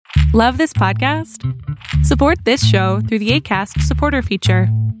Love this podcast? Support this show through the Acast supporter feature.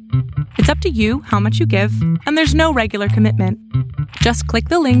 It's up to you how much you give, and there's no regular commitment. Just click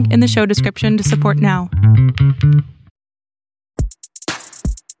the link in the show description to support now.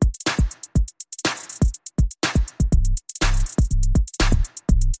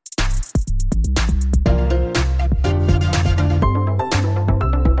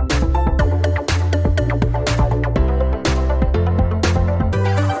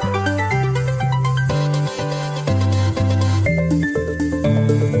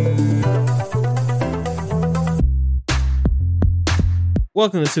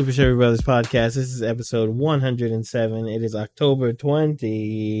 Welcome to Super Sherry Brothers Podcast. This is episode 107. It is October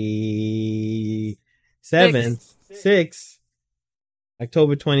 27th,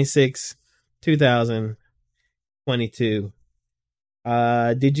 October 26th, 2022.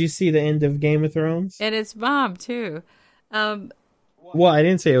 Did you see the end of Game of Thrones? And it's Mom, too. Well, I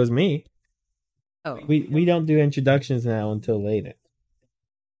didn't say it was me. Oh. We don't do introductions now until later.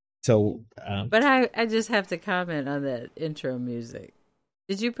 So, But I just have to comment on that intro music.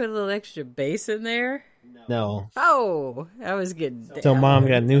 Did you put a little extra bass in there? No. Oh, I was getting down. So Mom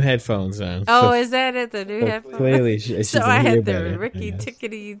got new headphones on. Oh, so, is that it? The new headphones? Clearly, she's so I had the better, Ricky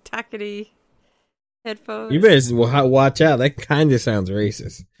Tickety Tockety headphones. You better watch out. That kind of sounds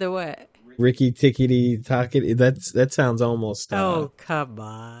racist. The what? Ricky Tickety Tockety. That sounds almost. Oh, come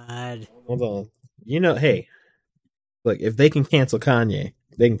on. Hold on. You know, hey, look, if they can cancel Kanye,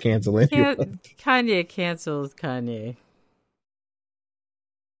 they can cancel anyone. Kanye cancels Kanye.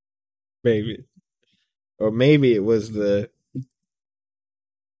 Maybe. Or maybe it was the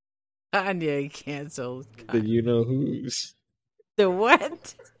Kanye canceled Kanye. you know who's. The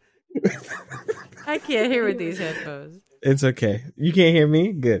what? I can't hear with these headphones. It's okay. You can't hear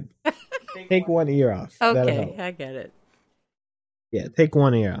me? Good. Take one ear off. Okay, I get it. Yeah, take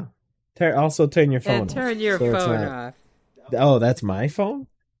one ear off. Also turn your phone off. Turn your phone off. Oh, that's my phone?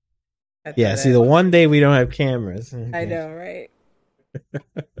 Yeah, see, the one day we don't have cameras. Okay. I know, right?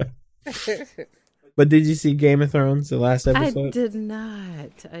 But did you see Game of Thrones, the last episode? I did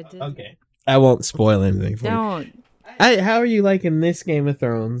not. I did. Okay. I won't spoil anything for you. Don't. How are you liking this Game of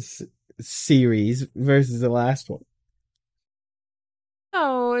Thrones series versus the last one?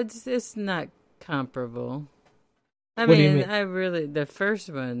 Oh, it's not comparable. I What do you mean, mean? the first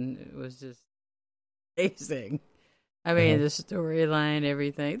one was just amazing. I mean, the storyline,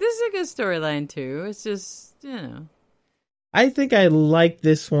 everything. This is a good storyline, too. It's just, I think I like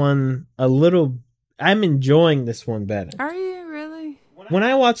this one a little. I'm enjoying this one better. Are you really? When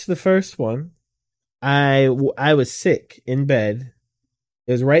I watched the first one, I was sick in bed.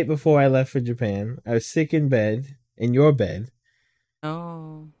 It was right before I left for Japan. I was sick in bed, in your bed.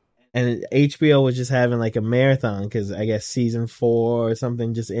 Oh. And HBO was just having like a marathon because I guess season 4 or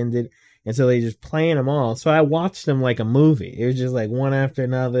something just ended. And so they just playing them all. So I watched them like a movie. It was just like one after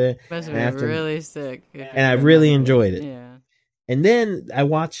another. Must have been really sick. And I really enjoyed it. Yeah. And then I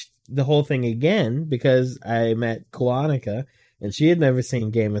watched the whole thing again because I met Kawanika and she had never seen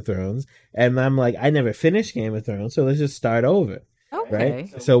Game of Thrones. And I'm like, I never finished Game of Thrones, so let's just start over. Okay.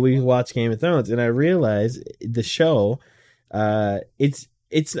 Right? So we watched Game of Thrones and I realized the show, it's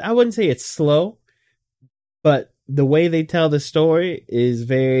I wouldn't say it's slow, but the way they tell the story is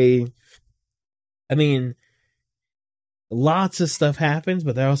very, I mean, lots of stuff happens,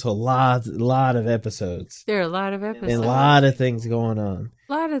 but there are also a lot of episodes. There are a lot of episodes. And a lot of things going on.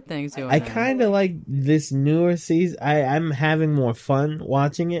 A lot of things going on. I kind of like this newer season. I'm having more fun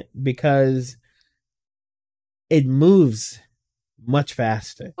watching it because it moves much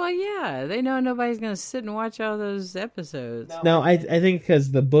faster. Well, yeah. They know nobody's going to sit and watch all those episodes. No, I think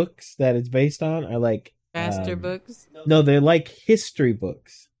because the books that it's based on are like... Faster books? No, they're like history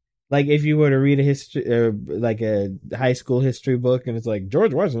books. Like if you were to read a history, or like a high school history book, and it's like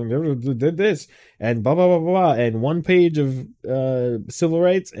George Washington did this, and blah blah blah blah, and one page of civil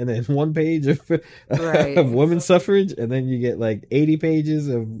rights, and then one page of, of women's suffrage, and then you get like 80 pages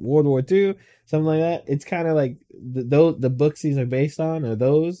of World War II, something like that. It's kind of like the books these are based on are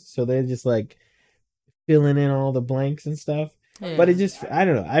those, so they're just like filling in all the blanks and stuff. Yeah. But it just, I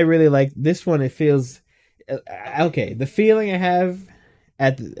don't know. I really like this one. It feels okay. The feeling I have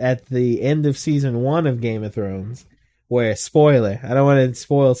at the end of season 1 of Game of Thrones, where, spoiler, I don't want to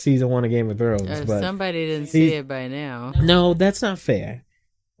spoil season 1 of Game of Thrones, but somebody didn't see it by now. No, that's not fair.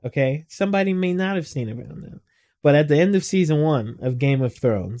 Okay, somebody may not have seen it by now. But at the end of season 1 of Game of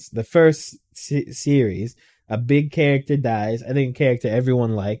Thrones, the first series, a big character dies. I think a character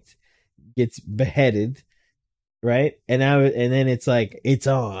everyone liked gets beheaded, right? And then it's like, it's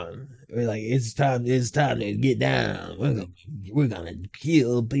on. we're like, it's time to get down. We're gonna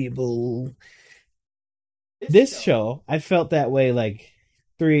kill people. This show, I felt that way like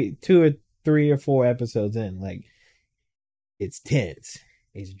 3 or 4 episodes in. Like, it's tense,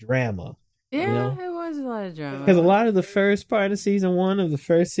 it's drama. Yeah, it was a lot of drama. Because a lot of the first part of season 1 of the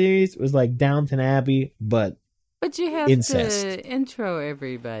first series was like Downton Abbey, but you have incest. to intro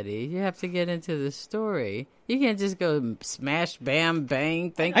everybody. You have to get into the story. You can't just go smash, bam,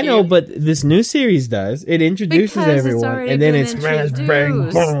 bang. Thank you. I know, but this new series does. It introduces Because everyone, and then it's smash, bang,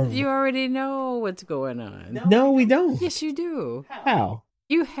 boom. You already know what's going on. No, we don't. Yes, you do. How?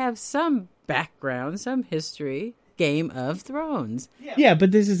 You have some background, some history. Game of Thrones. Yeah,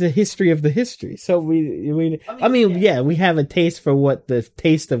 but this is a history of the history. So we have a taste for what the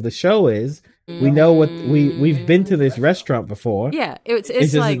taste of the show is. We know what we've been to this restaurant before. Yeah,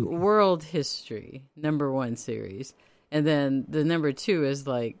 it's like world history, number 1 series. And then the number 2 is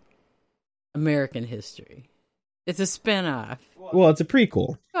like American history. It's a spin-off. Well, it's a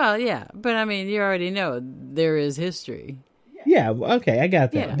prequel. Well, yeah, but I mean, you already know there is history. Yeah, okay, I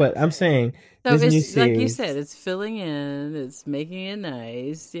got that. Yeah. But I'm saying So this new it's series, like you said, it's filling in, it's making it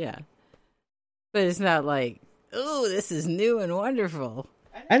nice, yeah. But it's not like, oh, this is new and wonderful.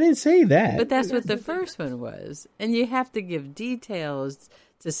 I didn't say that. But that's what the first one was. And you have to give details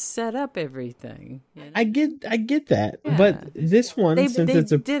to set up everything. You know? I get that. Yeah. But this one, They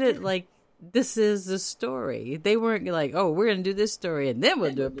since did it like, this is the story. They weren't like, oh, we're going to do this story, and then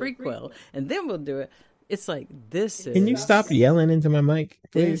we'll do a prequel, and then we'll do it. It's like, this is... Can you stop yelling into my mic,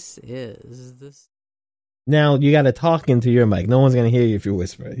 please? This. Now, you got to talk into your mic. No one's going to hear you if you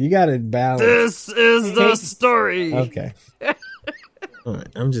whisper. You got to balance. This is the story. Okay. All right.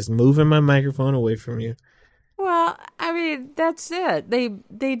 I'm just moving my microphone away from you. Well, I mean, that's it. They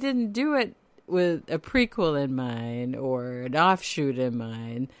didn't do it with a prequel in mind or an offshoot in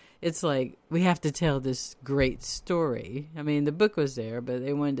mind. It's like, we have to tell this great story. I mean, the book was there, but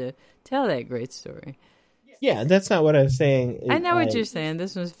they wanted to tell that great story. Yeah, that's not what I'm saying. I know what you're saying.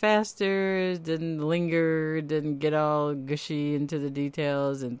 This was faster, didn't linger, didn't get all gushy into the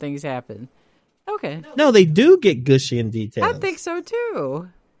details, and things happen. Okay. No, they do get gushy in details. I think so, too.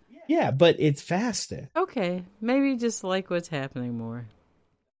 Yeah, but it's faster. Okay. Maybe just like what's happening more.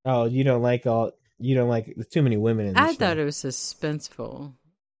 Oh, you don't like there's too many women in this I show. thought it was suspenseful,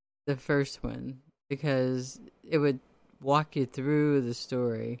 the first one, because it would walk you through the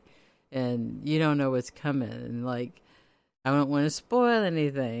story, and you don't know what's coming. And like, I don't want to spoil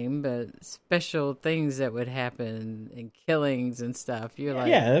anything, but special things that would happen and killings and stuff. You're like,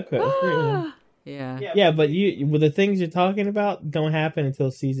 yeah, okay. ah! Yeah. Yeah, but the things you're talking about don't happen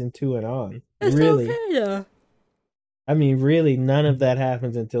until season 2 and on. It's really? okay, yeah. I mean, really, none of that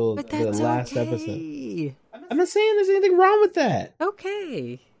happens until But the that's last okay. episode. I'm not saying there's anything wrong with that.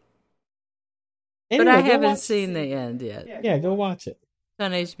 Okay. Anyway, But I go haven't watch- seen the end yet. Yeah, go watch it. It's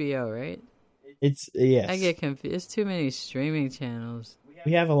on HBO, right? It's yes. I get confused. It's too many streaming channels.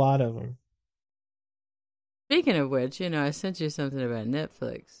 We have a lot of them. Speaking of which, I sent you something about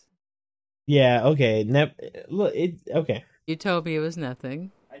Netflix. Yeah. Okay. Okay. You told me it was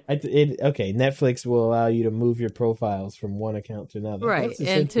nothing. Okay. Netflix will allow you to move your profiles from one account to another. Right. That's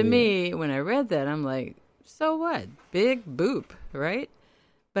And to essentially me, when I read that, I'm like, so what? Big boop, right?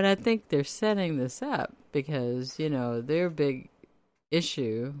 But I think they're setting this up because, their big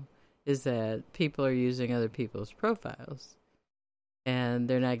issue is that people are using other people's profiles. And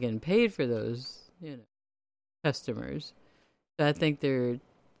they're not getting paid for those, customers. So I think they're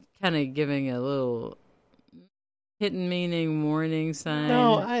kind of giving a little hidden meaning warning sign.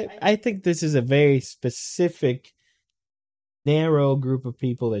 No, I think this is a very specific, narrow group of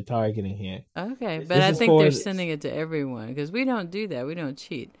people they're targeting here. Okay, but This I is think for they're the- sending it to everyone because we don't do that. We don't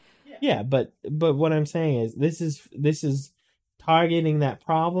cheat. Yeah, but what I'm saying is this is targeting that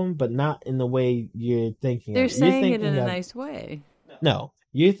problem, but not in the way you're thinking. They're of it. You're saying it thinking in a of- nice way. No,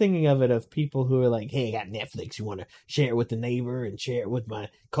 you're thinking of it of people who are like, "Hey, I got Netflix. You want to share it with the neighbor and share it with my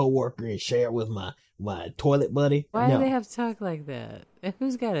coworker and share it with my toilet buddy?" Why no. do they have to talk like that?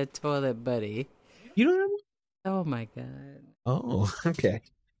 Who's got a toilet buddy? You don't have one? Oh my god! Oh, okay.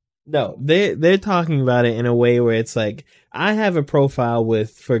 No, they're talking about it in a way where it's like, I have a profile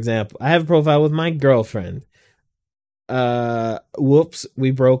with, for example, I have a profile with my girlfriend. Whoops,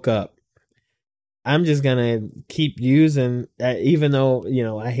 we broke up. I'm just gonna keep using, even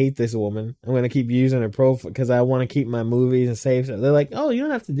though I hate this woman. I'm gonna keep using her profile because I want to keep my movies and save stuff. They're like, oh, you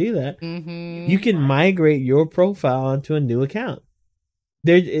don't have to do that. Mm-hmm. You can migrate your profile onto a new account.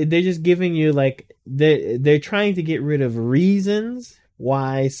 They're just giving you like they're trying to get rid of reasons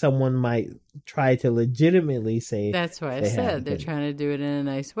why someone might try to legitimately say That's why I they said have they're been. trying to do it in a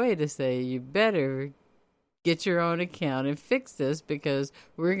nice way to say you better get your own account and fix this because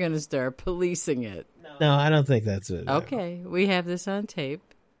we're going to start policing it. No, I don't think that's it. Okay, we have this on tape.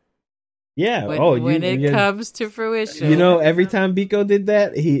 Yeah. When it comes to fruition. You know, every time Biko did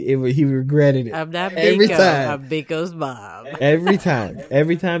that, he regretted it. I'm not every Biko. time. I'm Biko's mom. Every time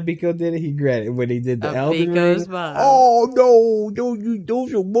Biko did it, he regretted it. When he did the I'm Elden Biko's Ring, mom. oh no, don't you?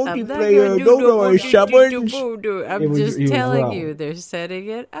 Those are I'm not multiplayer. gonna do Those no are challenge. I'm He just was telling wrong. you, they're setting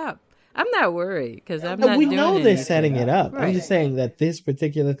it up. I'm not worried because I'm No, not. we doing know they're anything. setting it up. I'm Right. just saying that this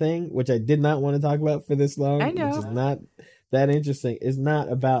particular thing, which I did not want to talk about for this long, I know. which is not that interesting, is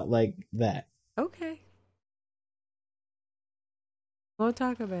not about like that. Okay. We'll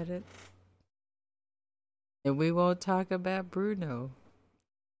talk about it. And we won't talk about Bruno.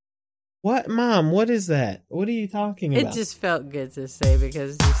 What, Mom? What is that? What are you talking about? It just felt good to say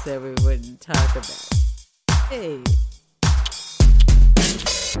because you said we wouldn't talk about it. Hey.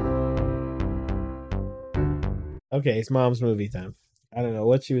 Okay, it's Mom's movie time. I don't know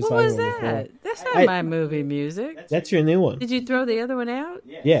what she was What talking was about that? before. That's not I- my movie music. That's your new one. Did you throw the other one out?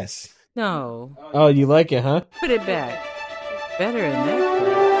 Yes. No. Oh, you like it, huh? Put it back. Better than that.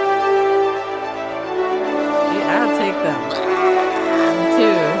 Yeah, I'll take them.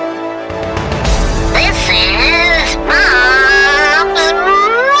 Too. This is Mom's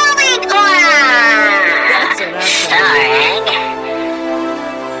Movie Corner. That's what I'm saying. Starring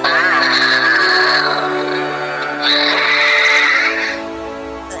Mom.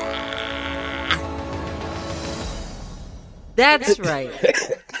 That's right.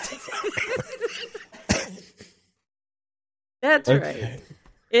 That's Okay. right.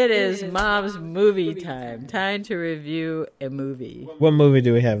 It is Mom's movie time. Time to review a movie. What movie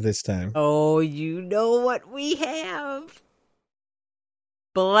do we have this time? Oh, you know what we have?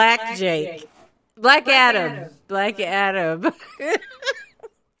 Black Jake. Black Adam. Black Adam.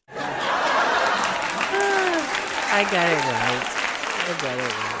 I got it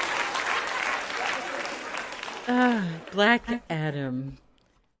right. Black Adam.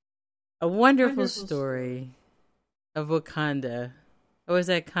 A wonderful story of Wakanda. Or was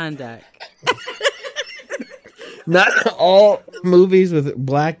that Kondak? Not all movies with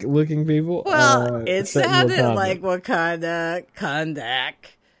black-looking people. Well, are it set in sounded Wakanda. like Wakanda, Kondak.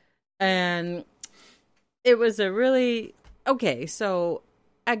 And it was a really... Okay, so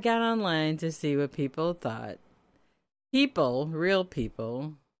I got online to see what people thought. Real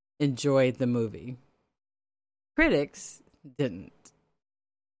people, enjoyed the movie. Critics didn't.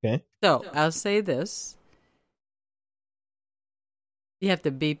 Okay. So, I'll say this. You have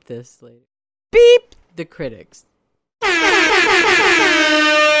to beep this later. Beep the critics.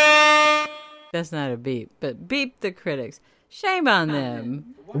 That's not a beep, but beep the critics. Shame on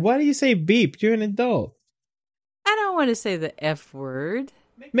them. Why do you say beep? You're an adult. I don't want to say the F word.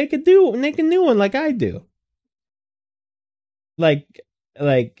 Make a new one like I do. Like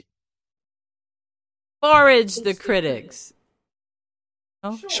Forage the critics.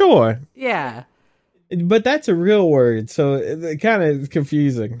 Oh, sure, yeah. but that's a real word, so it kind of is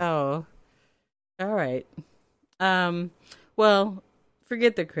confusing. Oh, all right. Well,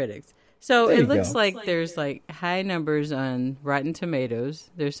 forget the critics. So There it you looks go. like there's like high numbers on Rotten Tomatoes.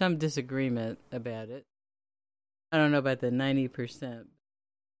 There's some disagreement about it. I don't know about the 90%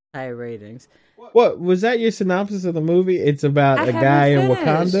 high ratings. What was that? Your synopsis of the movie? It's about I a guy in haven't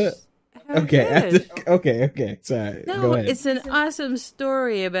Wakanda. finished. I haven't Okay, finished. okay. Sorry, No, go ahead. it's an awesome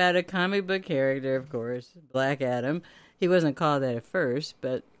story about a comic book character, of course, Black Adam. He wasn't called that at first,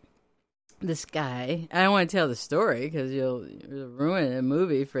 but this guy, I don't want to tell the story because you'll ruin a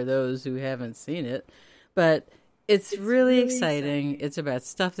movie for those who haven't seen it, but it's really exciting. It's about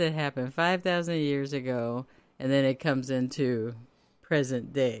stuff that happened 5,000 years ago, and then it comes into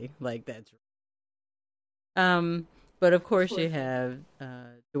present day, like that's. But of course you have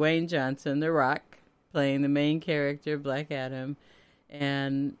Dwayne Johnson, The Rock, playing the main character, Black Adam,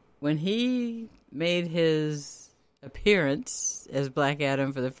 and when he made his appearance as Black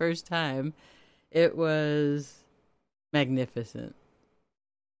Adam for the first time, it was magnificent.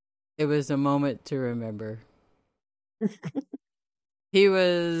 It was a moment to remember. He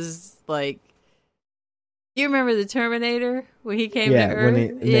was like, you remember the Terminator when he came Yeah, to when Earth? he-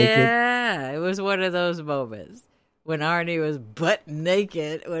 naked. Yeah, it was one of those moments when Arnie was butt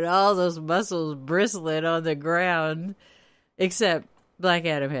naked with all those muscles bristling on the ground, except Black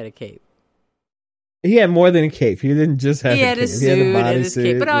Adam had a cape. He had more than a cape. He didn't just have He a had cape. his suit and his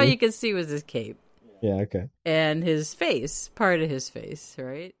cape, but all yeah. you could see was his cape Yeah, okay. and his face, part of his face,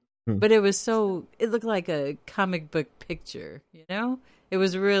 right? But it was so, it looked like a comic book picture, you know? It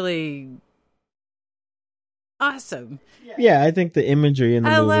was really awesome. Yeah, I think the imagery in the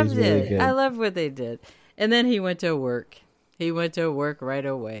movie loved is really it. good. I loved what they did. And then he went to work. He went to work right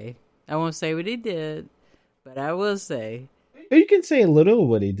away. I won't say what he did, but I will say. You can say a little of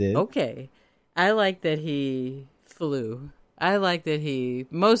what he did. Okay. I like that he flew. I like that he,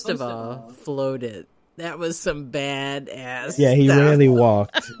 most of all, floated. That was some badass Yeah, he stuff. rarely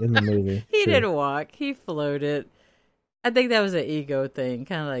walked in the movie. He True. didn't walk. He floated. I think that was an ego thing,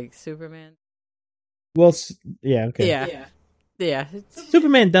 kind of like Superman. Well, yeah, okay. Yeah.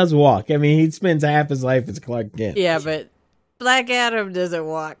 Superman does walk. I mean, he spends half his life as Clark Kent. Yeah, but Black Adam doesn't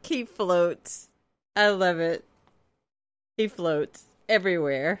walk. He floats. I love it. He floats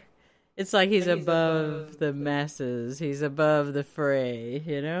everywhere. It's like he's above the masses. He's above the fray,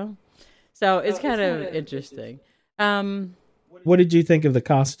 you know? So it's kind of interesting. What did you think of the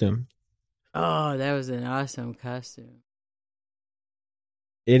costume? Oh, that was an awesome costume.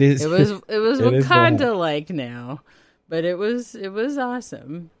 It is. It was It is Wakanda like now, but it was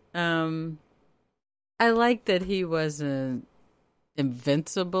awesome. I like that he wasn't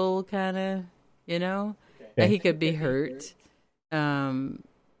invincible, kind of, you know, that he could be hurt.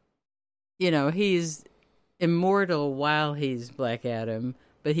 You know, he's immortal while he's Black Adam,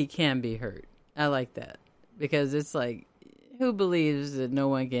 but he can be hurt. I like that because it's like, who believes that no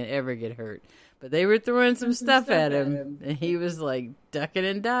one can ever get hurt? But they were throwing some stuff at him, and he was like ducking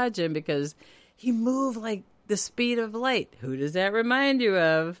and dodging because he moved like the speed of light. Who does that remind you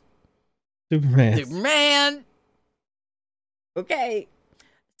of? Superman. Okay.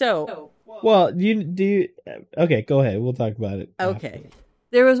 So. Well, do you? Okay, go ahead. We'll talk about it. Okay.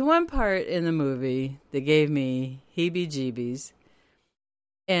 There was one part in the movie that gave me heebie-jeebies,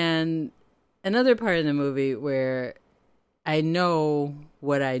 and another part in the movie where I know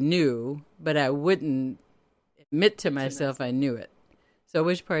what I knew, but I wouldn't admit to myself I knew it. So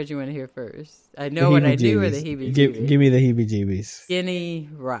which part do you want to hear first? I know what I knew or the heebie-jeebies? Give me the heebie-jeebies. Skinny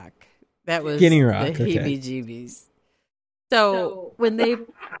Rock. That was Skinny Rock, the okay. heebie-jeebies. So when they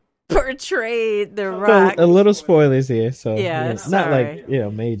portrayed the Rock... So, a little spoilers here, so Yeah, it's not sorry.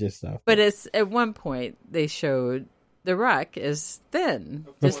 like, major stuff. But it's at one point they showed the Rock is thin.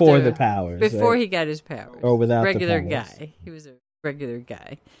 Just Before a- the powers. Before right? he got his powers. Or without the regular powers. guy. He was a regular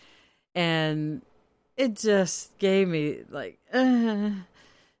guy. And it just gave me like I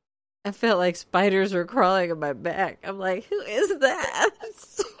felt like spiders were crawling on my back. I'm like, who is that?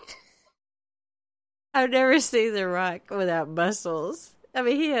 I've never seen The Rock without muscles. I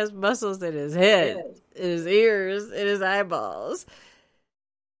mean, he has muscles in his head, in his ears, in his eyeballs,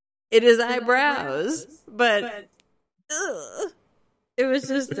 in his eyebrows. But it was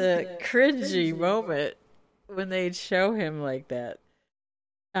just a cringy moment when they'd show him like that.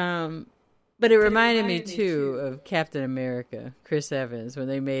 But it reminded me too of Captain America, Chris Evans, when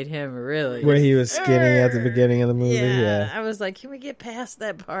they made him really Where he was skinny at the beginning of the movie. Yeah. I was like, can we get past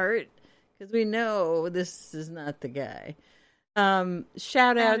that part? Because we know this is not the guy.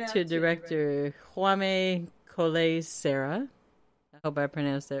 Shout out to director Kwame Kole Serra. I hope I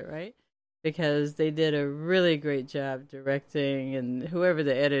pronounced that right. Because they did a really great job directing, and whoever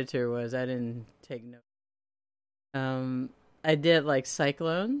the editor was, I didn't take note. I did like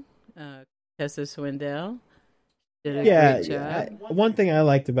Cyclone, Tessa Swindell did a great job. One thing I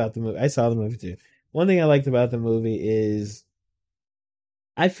liked about the movie, I saw the movie too. One thing I liked about the movie is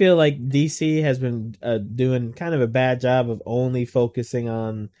I feel like DC has been doing kind of a bad job of only focusing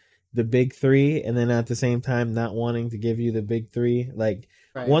on the big three, and then at the same time not wanting to give you the big three, like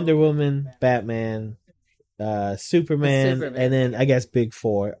Right. Wonder Woman, Batman, Superman, and then I guess big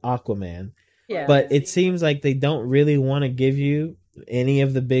four, Aquaman. Yeah. But it seems like they don't really want to give you any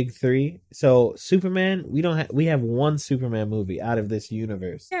of the big three. So Superman, we have one Superman movie out of this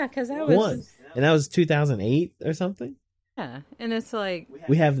universe. Yeah, because that was One. And that was 2008 or something. Yeah, and it's like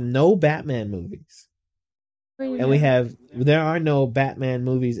We have no Batman movies. And there are no Batman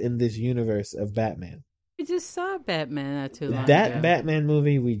movies in this universe of Batman. we just saw Batman not too long That ago. Batman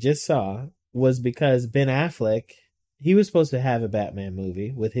movie we just saw was because Ben Affleck, he was supposed to have a Batman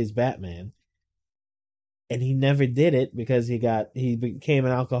movie with his Batman. And he never did it because he became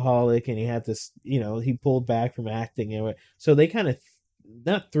an alcoholic and he had to, he pulled back from acting. And so they kind of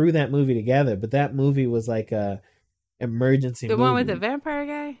not threw that movie together, but that movie was like a emergency movie. The one with the vampire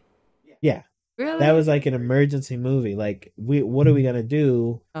guy? Yeah. Really? That was like an emergency movie. Like, what are we going to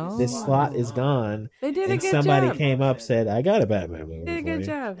do? Oh. This slot is gone. They did a And good somebody job. came up, said, I got a Batman movie. Did a for good you."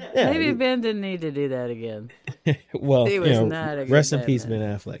 job. Yeah. Maybe Ben didn't need to do that again. Well, He was not a good rest in peace, Batman.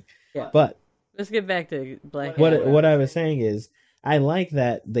 Ben Affleck. Yeah. But Let's get back to Black what Adam. what I was saying is, I like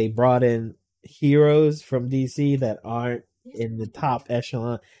that they brought in heroes from DC that aren't in the top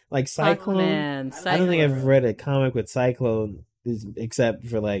echelon, like Cyclone. Hawkman, I don't think I've Cyclone. read a comic with Cyclone except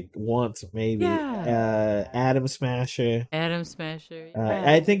for like once maybe. Yeah. Atom Smasher. Adam Smasher.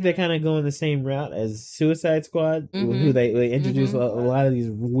 I think they're kind of going the same route as Suicide Squad, who they introduce a lot of these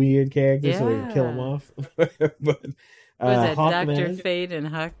weird characters so they can kill them Yeah. off. But Was that Hawkman, Dr. Fate and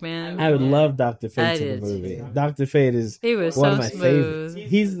Hawkman? I would love Dr. I Fate in the did movie. too. Dr. Fate is He was one so of my smooth. favorites.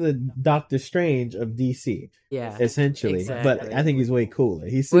 He's the Doctor Strange of DC, Yeah. essentially. But exactly. I think he's way cooler.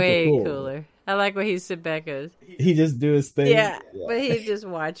 He's super Way cool. cooler. I like when he sit back goes, He just do his thing. yeah, but he just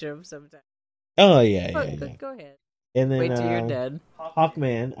watch him sometimes. Oh yeah, Oh, yeah, good. yeah. Go ahead. And then Wait till you're dead.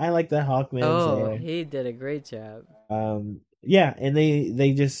 Hawkman. I like that Hawkman's Oh, there. he did a great job. Yeah, and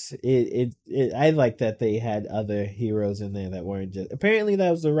they just it I like that they had other heroes in there that weren't just. Apparently, that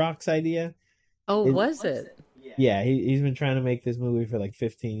was The Rock's idea. Oh, It- was it? Yeah, he's been trying to make this movie for like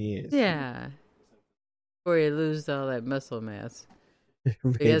 15 years. Yeah. Before he lose all that muscle mass.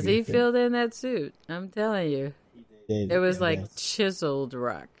 Because he Maybe. filled in that suit. I'm telling you. Did, It was like yes. chiseled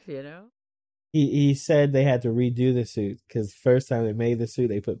rock, you know? He said they had to redo the suit because first time they made the suit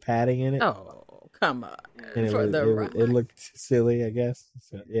they put padding in it. Oh, come on. and For the rock. it looked silly, I guess.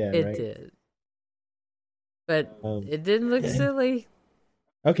 So, yeah, It right. did. But Um, it didn't look silly.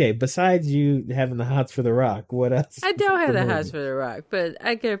 Okay, besides you having the hots for The Rock, what else? I don't have the movie? hots for the rock, but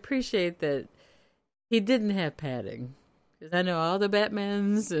I can appreciate that he didn't have padding. Because I know all the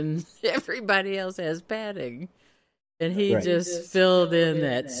Batmans and everybody else has padding. And he Right. just filled in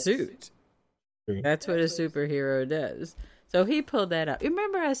that suit. True. That's what a superhero does. So he pulled that out.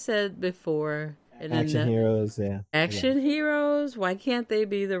 Remember I said before, and then Action heroes, yeah. action heroes, why can't they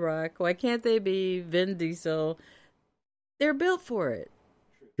be The Rock? Why can't they be Vin Diesel? They're built for it.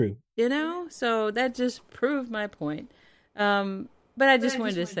 True. You know? So that just proved my point. But I just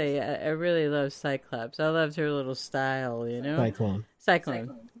wanted to say I really love Cyclops. I loved her little style, you know?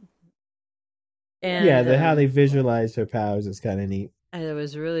 Cyclone. And, Yeah, how they visualize her powers is kind of neat. and it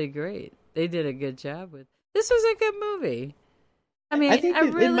was really great. They did a good job with. This was a good movie. I mean, I think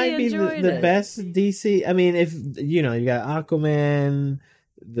really it might be enjoyed the it. best DC. I mean, if you got Aquaman,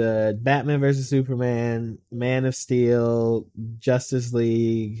 the Batman versus Superman, Man of Steel, Justice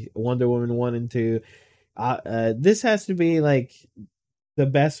League, Wonder Woman 1 and 2. This has to be like the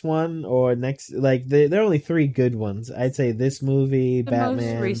best one, or next. Like there are only 3 good ones. I'd say this movie, The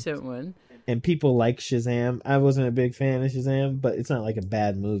Batman, most recent one. and people like Shazam. I wasn't a big fan of Shazam, but it's not like a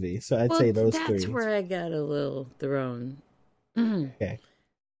bad movie. So I'd say those 3. That's where I got a little thrown. Okay.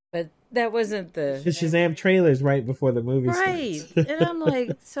 But that wasn't The the Shazam trailers right before the movie right. starts. And I'm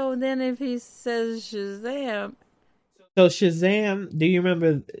like, so then if he says Shazam, So Shazam, do you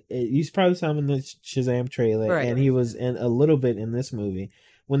remember? You probably saw him in the Shazam trailer, Right. and he was in a little bit in this movie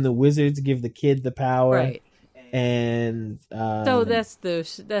when the wizards give the kid the power, right? and So that's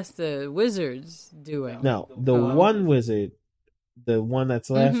the wizards doing. no, the Oh. one wizard, the one that's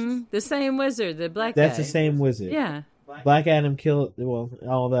left, The same wizard, the black that's guy. the same wizard. Yeah. Black Adam killed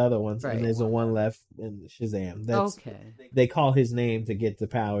all the other ones, Right. and there's the one left in Shazam. That's Okay. they call his name to get the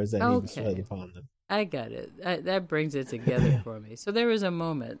powers that he Okay. bestowed upon them. I got it. That brings it together for me. So there was a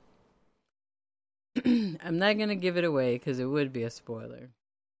moment. I'm not going to give it away because it would be a spoiler.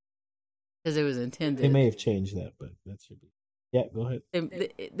 Because it was intended. They may have changed that, but that should be. Yeah, go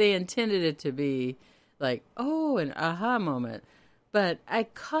ahead. They intended it to be like, oh, an aha moment. But I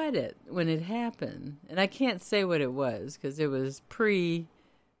caught it when it happened. And I can't say what it was because it was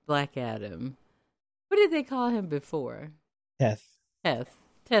pre-Black Adam. What did they call him before? Teth.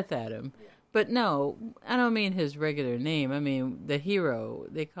 Teth Adam. But no, I don't mean his regular name. I mean the hero.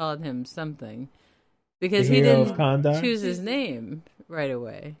 They called him something. Because The he hero of didn't Kandar? choose his name right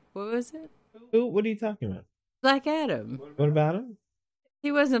away. What was it? Who? What are you talking about? Black Adam. What about him?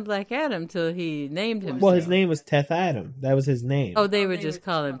 He wasn't Black Adam till he named himself. Well, his name was Teth Adam. That was his name. Oh, they would just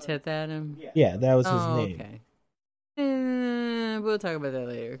call him Teth Adam? Yeah, that was his Oh, name. okay. We'll talk about that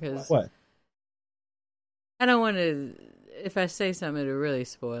later because What? I don't want to. If I say something, it'll really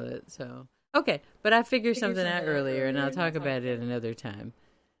spoil it. So okay, but I figured something out earlier, and I'll talk about it another time.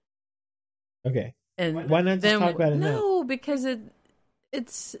 Okay. And Why not just then, talk about it now? No, because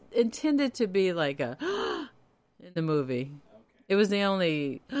it's intended to be like a in the movie. It was the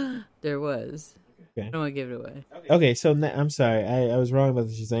only there was. Okay. I don't want to give it away. Okay, so I'm sorry. I was wrong about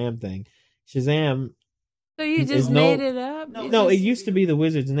the Shazam thing. Shazam. So you Is just no- made it up? No, it used to be the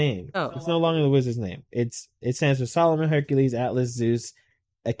wizard's name. Oh. It's no longer the wizard's name. It stands for Solomon, Hercules, Atlas, Zeus,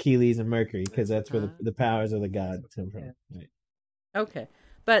 Achilles, and Mercury because that's where the powers of the god come from. Right. Okay.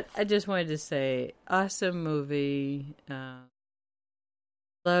 But I just wanted to say, awesome movie.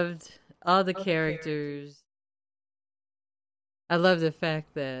 Loved all the characters. I love the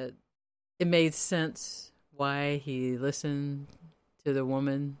fact that it made sense why he listened to the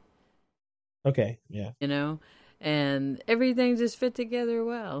woman, Okay, yeah. you know, and everything just fit together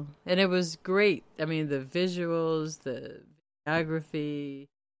well. And it was great. I mean, the visuals, the videography,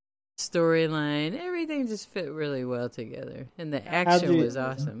 storyline, everything just fit really well together. And the action was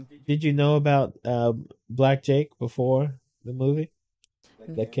awesome. Did you know about Black Jake before the movie?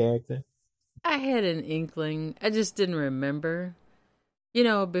 Like that character? I had an inkling. I just didn't remember. You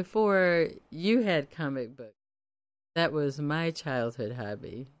know, before you had comic books, that was my childhood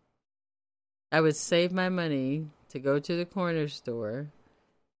hobby. I would save my money to go to the corner store.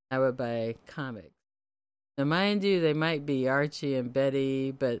 I would buy comics. Now, mind you, they might be Archie and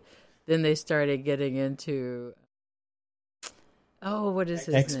Betty, but then they started getting into, what is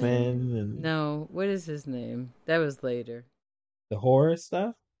his X-Men name? and No, what is his name? That was later. the horror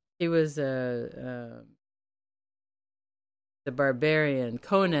stuff? He was the barbarian,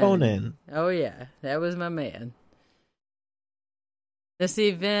 Conan. Conan. Oh, yeah. That was my man. Let's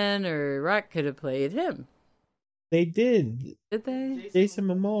see, Vin or Rock could have played him. They did. Did they? Jason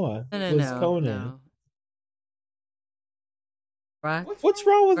Momoa was No. Conan. Rock What's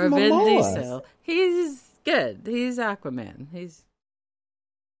wrong with or Vin Momoa? Diesel. He's good. He's Aquaman.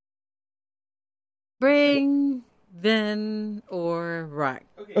 Bring Vin or Rock.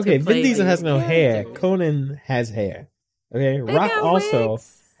 Okay, to Vin play Diesel these has no hair. characters. Conan has hair. Okay, They Rock got also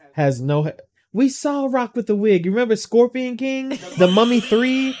wigs. has no hair. We saw Rock with the wig. You remember Scorpion King? The Mummy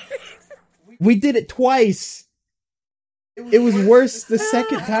 3? We did it twice. It was worse the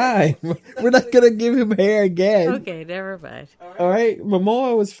second time. We're not going to give him hair again. Okay, never mind. All right?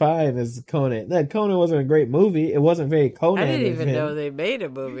 Momoa was fine as Conan. That Conan wasn't a great movie. It wasn't very Conan. I didn't of even him. know they made a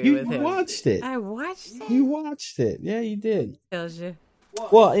movie You with him. watched it. I watched it. You watched it. Yeah, you did. Tells you.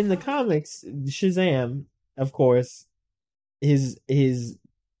 Well, in the comics, Shazam, of course, his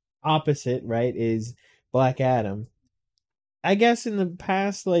opposite, right, is Black Adam. I guess in the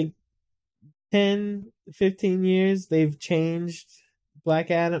past, 10, 15 years, they've changed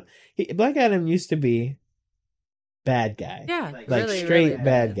Black Adam. Black Adam used to be bad guy. Yeah, Like, straight really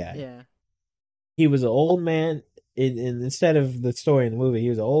bad guy. Yeah. He was an old man. Instead of the story in the movie, he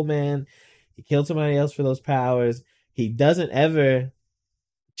was an old man. He killed somebody else for those powers. He doesn't ever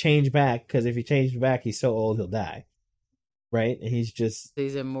change back, because if he changes back, he's so old he'll die. Right? And he's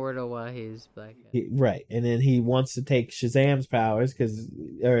immortal while he's Black Adam. right. And then he wants to take Shazam's powers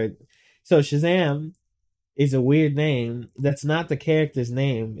so Shazam is a weird name. That's not the character's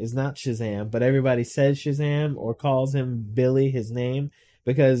name. Is not Shazam, but everybody says Shazam or calls him Billy, his name,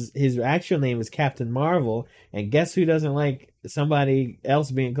 because his actual name is Captain Marvel. And guess who doesn't like somebody else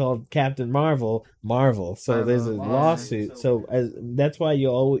being called Captain Marvel? Marvel. So there's a lawsuit. So that's why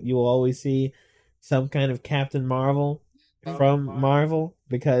you'll always see some kind of Captain Marvel from Marvel,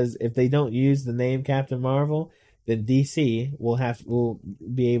 because if they don't use the name Captain Marvel, then DC will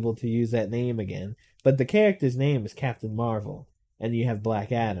be able to use that name again. But the character's name is Captain Marvel, and you have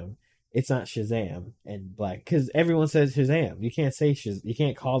Black Adam. It's not Shazam and Black, because everyone says Shazam. You can't say you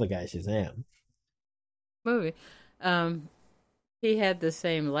can't call the guy Shazam. Movie. He had the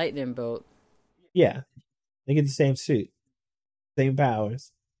same lightning bolt. Yeah, they get the same suit, same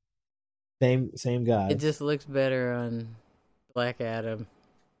powers, same guy. It just looks better on Black Adam.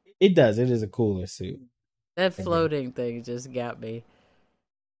 It does. It is a cooler suit. That floating thing just got me.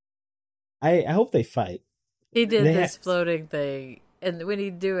 I hope they fight. He did this floating thing, and when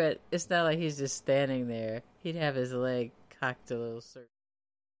he'd do it, it's not like he's just standing there. He'd have his leg cocked a little circle.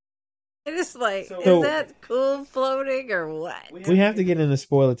 And it's like, is that cool floating or what? We have to get into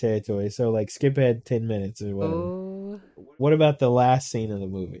spoiler territory, so skip ahead 10 minutes or whatever. Oh. What about the last scene of the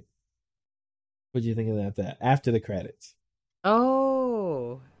movie? What do you think about that? After the credits.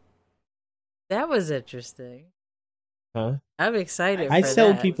 Oh. That was interesting. Huh? I'm excited I for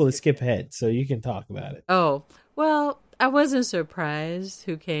tell that. people to skip ahead, so you can talk about it. Oh, well, I wasn't surprised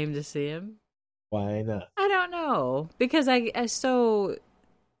who came to see him. Why not? I don't know. Because I so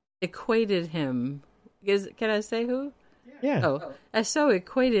equated him. Can I say who? Yeah. Oh, I so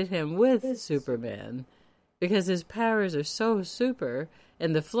equated him with Superman. Because his powers are so super.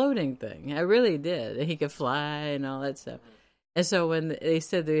 And the floating thing, I really did. And he could fly and all that stuff. And so when they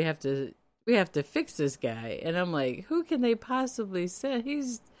said that we have to fix this guy, and I'm like, who can they possibly send?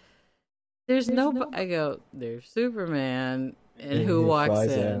 There's nobody. I go, there's Superman, and who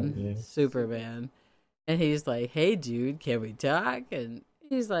walks in? Yeah. Superman. And he's like, hey, dude, can we talk? And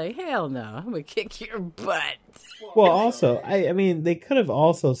he's like, hell no, I'm gonna kick your butt. Well, also, I mean, they could have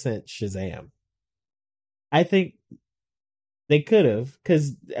also sent Shazam. I think They could have,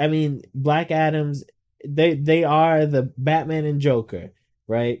 because I mean, Black Adam's they are the Batman and Joker,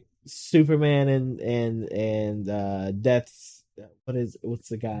 right? Superman and Death's what's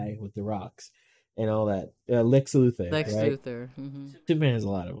the guy with the rocks and all that? Lex Luthor. Lex right? Luthor. Mm-hmm. Superman has a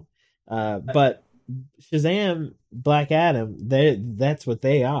lot of them, but Shazam, Black Adam, that's what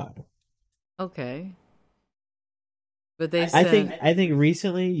they are. Okay. But they I think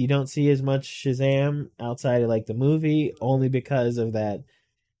recently you don't see as much Shazam outside of like the movie, only because of the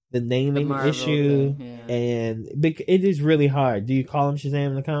naming Marvel issue, thing, yeah. and it is really hard. Do you call him Shazam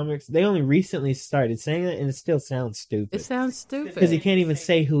in the comics? They only recently started saying it, and it still sounds stupid. It sounds stupid because he can't even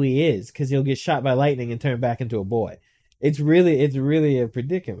say who he is, because he'll get shot by lightning and turn back into a boy. It's really a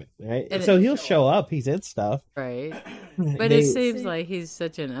predicament, right? And so he'll show up, he's in stuff, right? But it seems like he's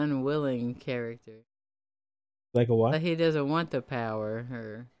such an unwilling character. Like a what? Like he doesn't want the power.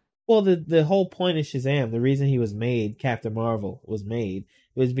 Or Well, the whole point of Shazam, the reason he was made, Captain Marvel was made,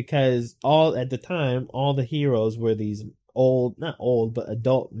 was because at the time, all the heroes were these not old, but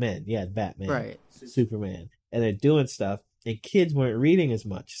adult men. Yeah, Batman, right? Superman, and they're doing stuff, and kids weren't reading as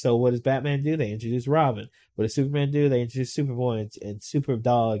much. So what does Batman do? They introduce Robin. What does Superman do? They introduce Superboy and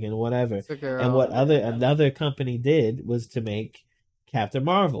Superdog and whatever. And what another company did was to make Captain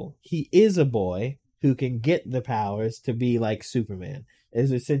Marvel. He is a boy who can get the powers to be like Superman,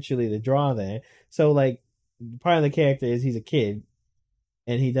 is essentially the draw there. So, like, part of the character is he's a kid,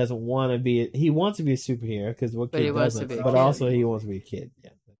 and he doesn't want to be. He wants to be a superhero because what kid doesn't? But also he wants to be a kid.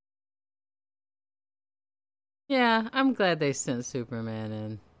 Yeah. Yeah, I'm glad they sent Superman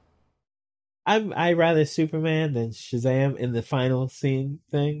in. I rather Superman than Shazam in the final scene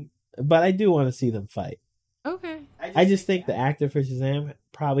thing, but I do want to see them fight. Okay. I just think the actor for Shazam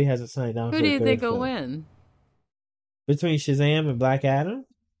probably hasn't signed on. Who do you think will win? Between Shazam and Black Adam?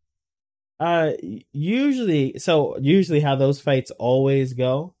 Usually how those fights always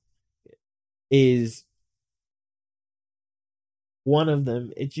go is one of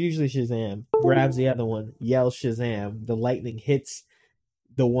them, it's usually Shazam, grabs the other one, yells Shazam, the lightning hits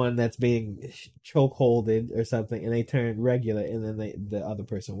the one that's being chokeholded or something, and they turn regular, and then the other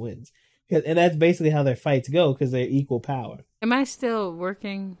person wins. And that's basically how their fights go, because they're equal power. Am I still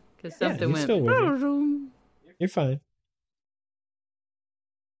working? Because something went. Still working. You're fine.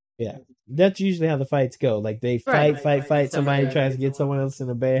 Yeah, that's usually how the fights go. Like they fight. Somebody tries to get someone else in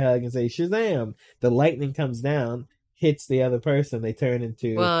a bear hug and say Shazam. The lightning comes down, hits the other person. They turn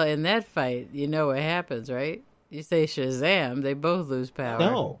into. Well, in that fight, you know what happens, right? You say Shazam, they both lose power.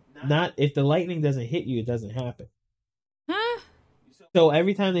 No, not if the lightning doesn't hit you. It doesn't happen. Huh? So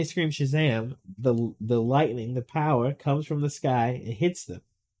every time they scream Shazam, the lightning, the power comes from the sky and hits them.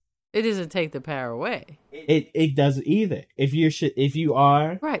 It doesn't take the power away. It doesn't either. If you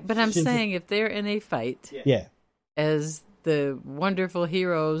are right, but I'm saying if they're in a fight, yeah, as the wonderful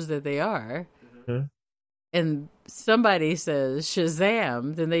heroes that they are, mm-hmm. and somebody says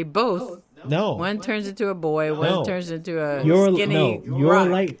Shazam, then they both one turns into a boy, one turns into a skinny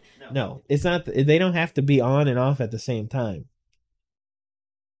rock. No, it's not. They don't have to be on and off at the same time.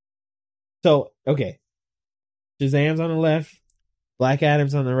 So okay, Shazam's on the left. Black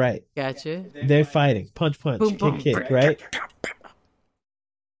Adam's on the right. Gotcha. They're fighting. Punch, boom, kick, right?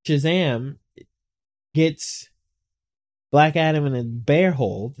 Shazam gets Black Adam in a bear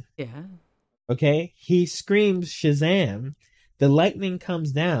hold. Yeah. Okay? He screams Shazam. The lightning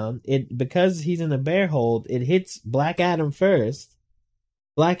comes down. Because he's in a bear hold, it hits Black Adam first.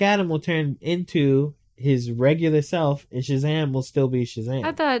 Black Adam will turn into his regular self, and Shazam will still be Shazam.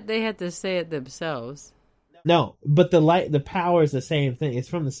 I thought they had to say it themselves. No, but the power is the same thing. It's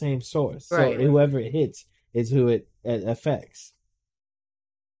from the same source. Right. So whoever it hits is who it affects.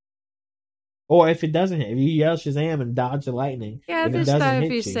 Or if it doesn't hit, if you yell Shazam and dodge the lightning, yeah, if this time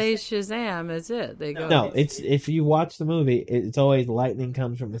if you say Shazam, that's it. They go. No, it's if you watch the movie, it's always lightning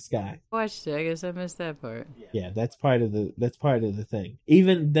comes from the sky. Watched it. I guess I missed that part. Yeah, that's part of the thing.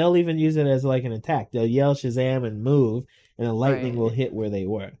 They'll even use it as like an attack. They'll yell Shazam and move, and the lightning will hit where they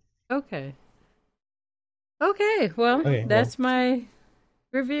were. Okay, well, that's my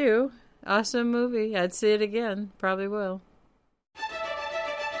review. Awesome movie. I'd see it again. Probably will.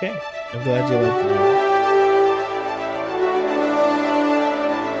 Okay. I'm glad you liked it.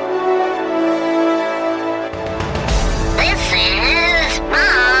 This is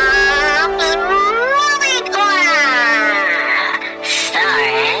Mom's Movie Corner,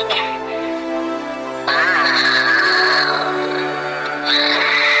 starring Mom.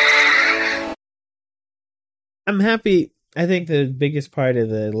 I'm happy. I think the biggest part of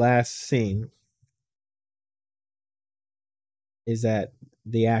the last scene is that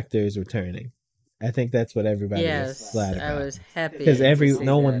the actor is returning. I think that's what everybody was Yes, glad I about. was happy Because to see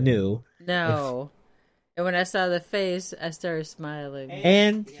no one that. knew. No. And when I saw the face, I started smiling.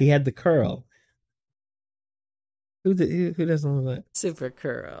 And he had the curl. Who doesn't love that? Super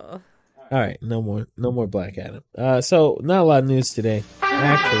curl. All right, no more Black Adam. So not a lot of news today.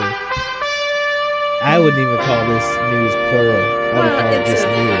 Actually, I wouldn't even call this news plural. I would call it just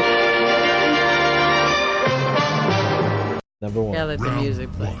news. Number one. Yeah, let the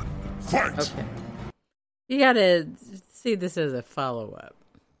music play. Okay. You gotta see this as a follow-up.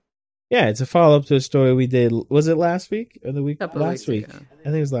 Yeah, it's a follow up to a story we did. Was it last week or the week? Couple Last week. weeks ago. I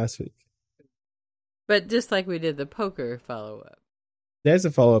think it was last week. But just like we did the poker follow-up. There's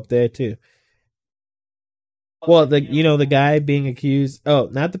a follow up there too. Well, the guy being accused. Oh,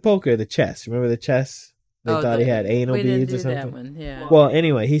 not the poker, the chess. Remember the chess? They thought he had anal we didn't beads or do something. that one, yeah. Well,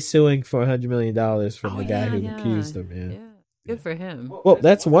 anyway, he's suing for $100 million from the guy who yeah. accused him. Yeah. Yeah, good for him. Well,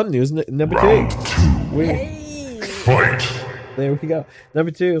 that's one news. Number two. Fight! There we go.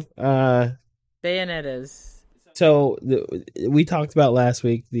 Number two. Bayonettas. So we talked about last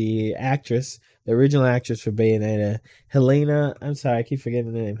week the original actress for Bayonetta, Helena. I'm sorry, I keep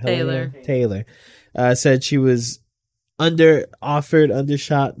forgetting the name. Taylor. Said she was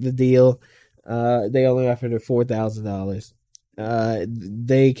undershot the deal. They only offered her $4,000.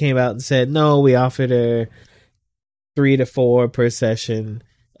 They came out and said, no, we offered her 3 to 4 per session,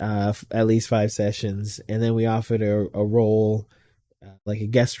 at least 5 sessions, and then we offered her a role, like a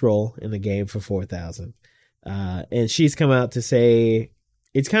guest role in the game for $4,000. And she's come out to say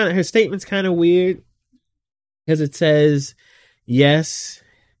her statement's kind of weird because it says, yes,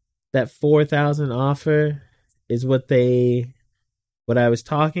 that $4,000 offer is what I was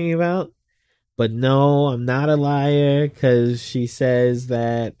talking about. But no, I'm not a liar, because she says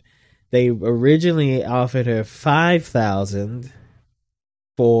that they originally offered her $5,000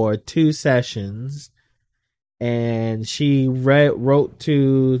 for 2 sessions, and she wrote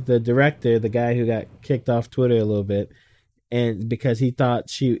to the director, the guy who got kicked off Twitter a little bit, and because she thought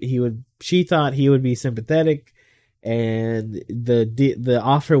he would be sympathetic, and the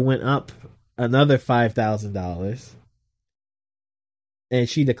offer went up another $5,000, and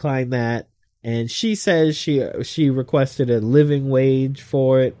she declined that. And she says she requested a living wage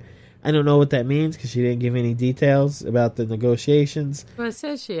for it. I don't know what that means because she didn't give any details about the negotiations. Well, it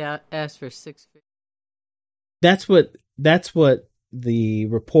says she asked for $650. That's what the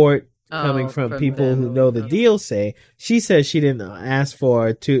report coming from people who know the deal say. She says she didn't ask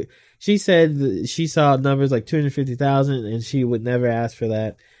for two. She said she saw numbers like 250,000 and she would never ask for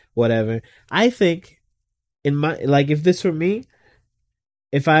that. Whatever. I think if this were me.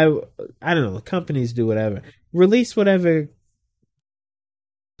 If I don't know, companies do whatever. Release whatever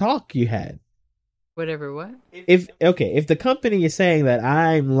talk you had. Whatever what? If the company is saying that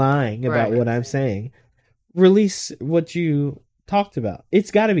I'm lying about what I'm saying, release what you talked about.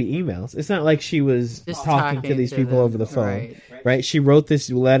 It's got to be emails. It's not like she was Just talking to these people them. over the phone, right? She wrote this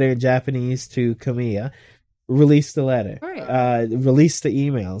letter in Japanese to Kamiya. Release the letter. Right. Release the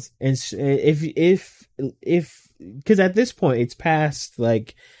emails. And if because at this point it's past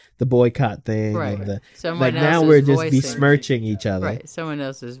like the boycott thing, right? And Someone else now is we're just voicing. besmirching each other, Right? Someone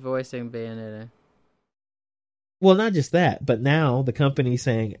else is voicing Bayonetta. Well, not just that, but now the company's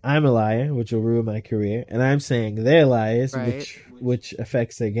saying I'm a liar, which will ruin my career, and I'm saying they're liars, Right. which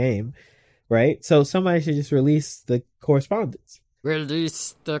affects their game, right? So somebody should just release the correspondence.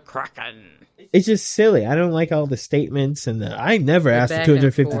 Release the Kraken. It's just silly. I don't like all the statements and I never asked for back and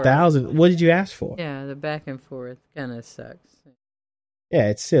 250,000. What did you ask for? Yeah, the back and forth kind of sucks. Yeah,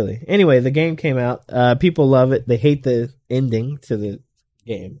 it's silly. Anyway, the game came out. People love it. They hate the ending to the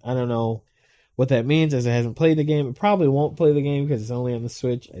game. I don't know what that means, as I haven't played the game. I probably won't play the game because it's only on the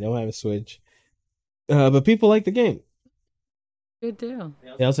Switch. I don't have a Switch. But people like the game. Good deal.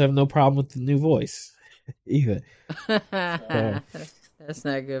 They also have no problem with the new voice either. That's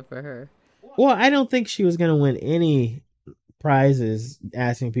not good for her. Well, I don't think she was going to win any prizes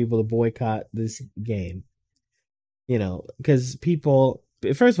asking people to boycott this game. You know, because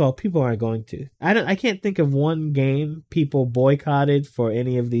first of all, people aren't going to. I can't think of one game people boycotted for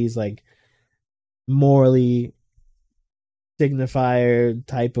any of these like morally signifier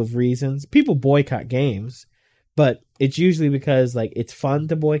type of reasons. People boycott games, but it's usually because like it's fun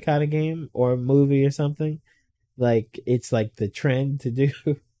to boycott a game or a movie or something. Like it's like the trend to do.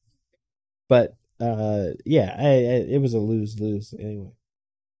 But it was a lose-lose anyway.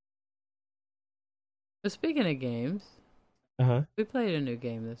 But speaking of games, we played a new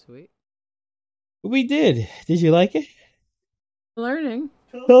game this week. We did. Did you like it? Learning.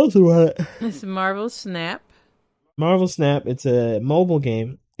 Tell us about it. It's Marvel Snap. Marvel Snap. It's a mobile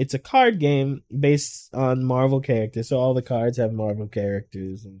game. it's a card game based on Marvel characters. So all the cards have Marvel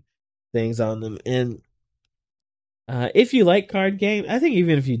characters and things on them. And if you like card game, I think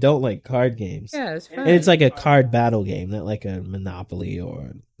even if you don't like card games, Yeah, it's fun. and it's like a card battle game, not like a Monopoly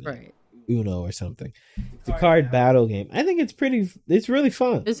or right. Uno or something. It's a card battle game. I think it's really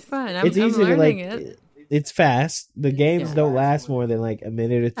fun. It's fun. It's I'm easy to like. learning it. It's fast. The games Yeah. don't last more than like a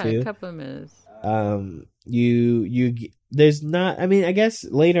minute or Yeah, two. a couple of minutes. There's not. I mean, I guess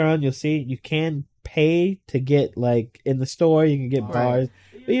later on you'll see you can pay to get like in the store. You can get bars,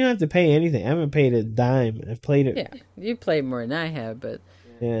 but you don't have to pay anything. I haven't paid a dime. I've played it. Yeah, you play more than I have, but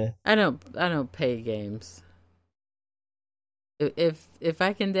Yeah. I don't pay games. If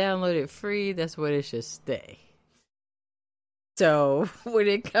I can download it free, that's where it should stay. So when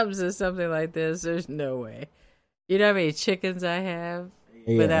it comes to something like this, there's no way. You know how many chickens I have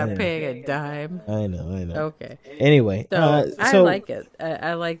Yeah, I without know. paying a dime? I know. Okay. Anyway, So, I so like it.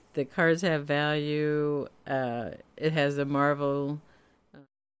 I like the cards have value. It has the Marvel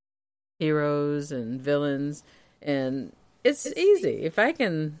heroes and villains, and it's easy. If I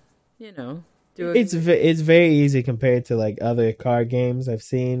can, do it. it's very easy compared to like other card games I've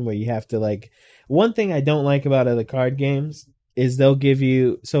seen where you have to like. One thing I don't like about other card games is they'll give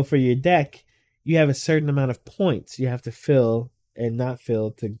you, so for your deck you have a certain amount of points you have to fill and not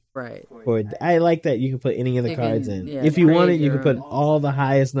fill to. Right. For I like that you can put any of the You cards can, in. yeah, If you want it, create you can your put own. all the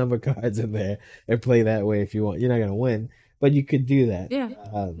highest number of cards in there and play that way if you want. You're not gonna win, but you could do that. Yeah.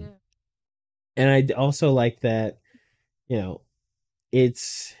 Um, Yeah. And I also like that,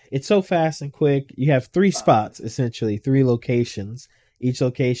 it's so fast and quick. You have 3 spots, essentially 3 locations. Each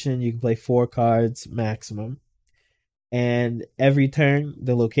location you can play 4 cards maximum, and every turn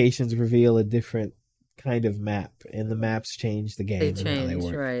the locations reveal a different kind of map, and the maps change the game They and how they change,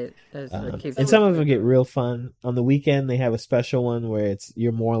 work. right? That's what keeps And it some of them moving. get real fun. On the weekend, they have a special one where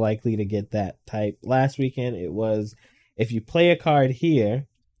you're more likely to get that type. Last weekend, it was if you play a card here,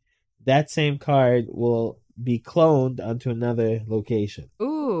 that same card will be cloned onto another location.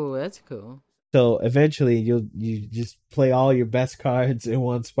 Ooh, that's cool. So eventually, you just play all your best cards in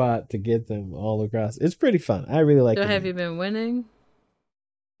one spot to get them all across. It's pretty fun. I really like So it. have you been winning?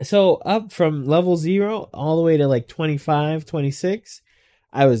 So up from level 0 all the way to like 25, 26,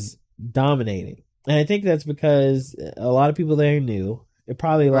 I was dominating. And I think that's because a lot of people there are new. There are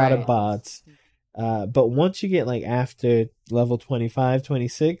probably a lot of Right. bots. But once you get like after level 25,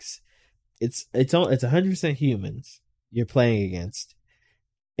 26, it's 100% humans you're playing against.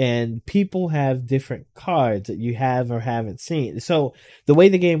 And people have different cards that you have or haven't seen. So the way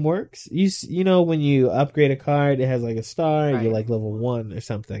the game works, you know when you upgrade a card, it has like a star. Right. You're like level 1 or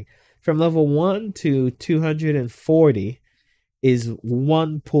something. From level 1 to 240 is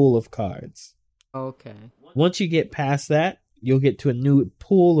one pool of cards. Okay. Once you get past that, you'll get to a new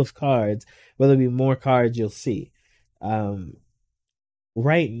pool of cards. Where there'll be more cards you'll see.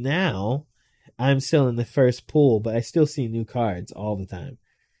 Right now, I'm still in the first pool, but I still see new cards all the time.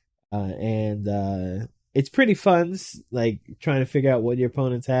 And it's pretty fun, like trying to figure out what your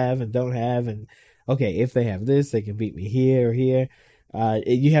opponents have and don't have, and okay, if they have this, they can beat me here or here.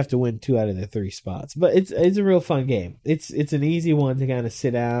 You have to win 2 out of the 3 spots, but it's a real fun game. It's an easy one to kind of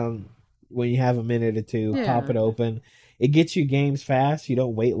sit down when you have a minute or two, Yeah. pop it open. It gets you games fast. You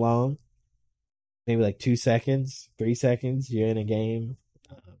don't wait long. Maybe like 2 seconds, 3 seconds, you're in a game.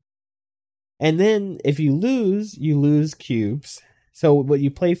 And then if you lose cubes. So what you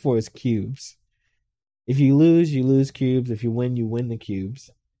play for is cubes. If you lose cubes. If you win the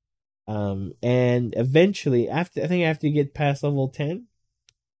cubes. And eventually, after you get past level 10,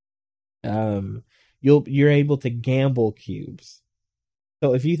 you're able to gamble cubes.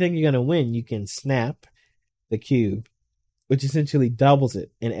 So if you think you're gonna win, you can snap the cube, which essentially doubles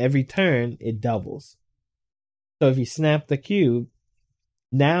it, and every turn it doubles. So if you snap the cube,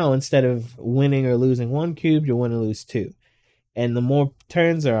 now instead of winning or losing 1 cube, you'll win or lose 2. And the more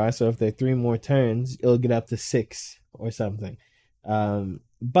turns there are, so if there are 3 more turns, it'll get up to 6 or something.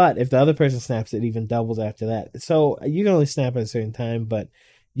 But if the other person snaps, it even doubles after that. So you can only snap at a certain time, but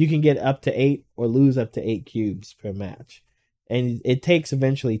you can get up to 8 or lose up to 8 cubes per match. And it takes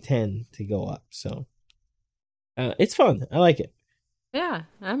eventually 10 to go up. So it's fun. I like it. Yeah,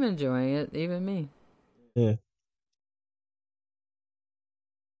 I'm enjoying it. Even me. Yeah.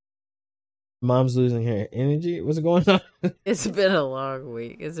 Mom's losing her energy. What's going on? It's been a long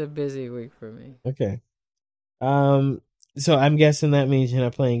week. It's a busy week for me. Okay. So I'm guessing that means you're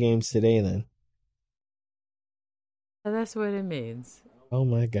not playing games today then. And that's what it means. Oh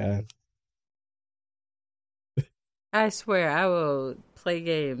my god. I swear I will play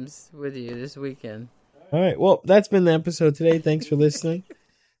games with you this weekend. All right. Well, that's been the episode today. Thanks for listening.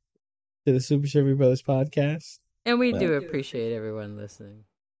 to the Super Chevy Brothers podcast. And we do appreciate everyone listening.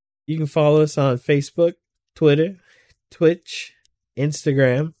 You can follow us on Facebook, Twitter, Twitch,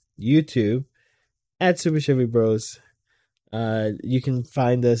 Instagram, YouTube, at Super Chevy Bros. You can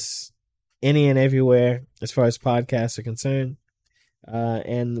find us any and everywhere as far as podcasts are concerned.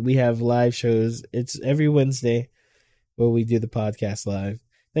 And we have live shows. It's every Wednesday where we do the podcast live.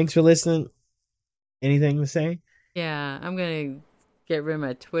 Thanks for listening. Anything to say? Yeah, I'm going to get rid of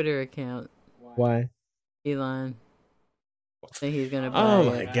my Twitter account. Why? Elon. I think he's going to buy Oh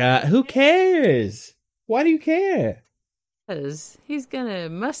my God. Who cares? Why do you care? Because he's going to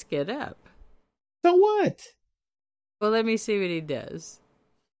musk it up. So what? Well, let me see what he does.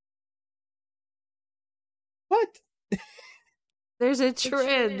 What? There's a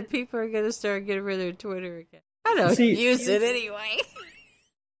trend. People are going to start getting rid of their Twitter account. I don't use it anyway.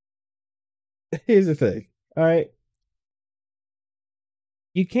 Here's the thing. All right.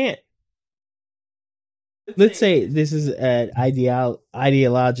 You can't. Let's say this is an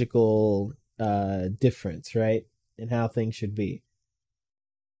ideological difference, right? In how things should be.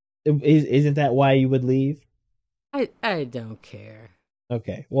 Isn't that why you would leave? I don't care.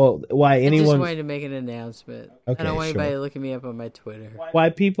 Okay. Well, why anyone? I just wanted to make an announcement. Okay, I don't want anybody sure. looking me up on my Twitter. Why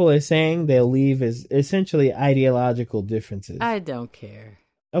people are saying they'll leave is essentially ideological differences. I don't care.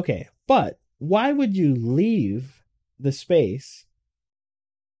 Okay, but why would you leave the space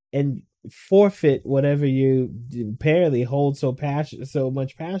and forfeit whatever you apparently hold so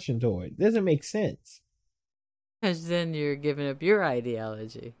much passion toward? It doesn't make sense. Because then you're giving up your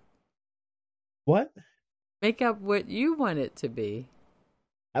ideology. What? Make up what you want it to be.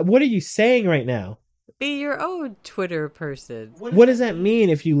 What are you saying right now? Be your own Twitter person. What does that mean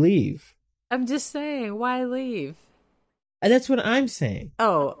if you leave? I'm just saying, why leave? That's what I'm saying.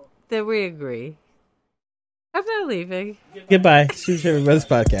 Oh, then we agree. I'm not leaving. Goodbye. Super Chevy Brothers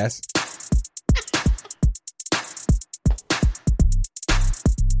Podcast.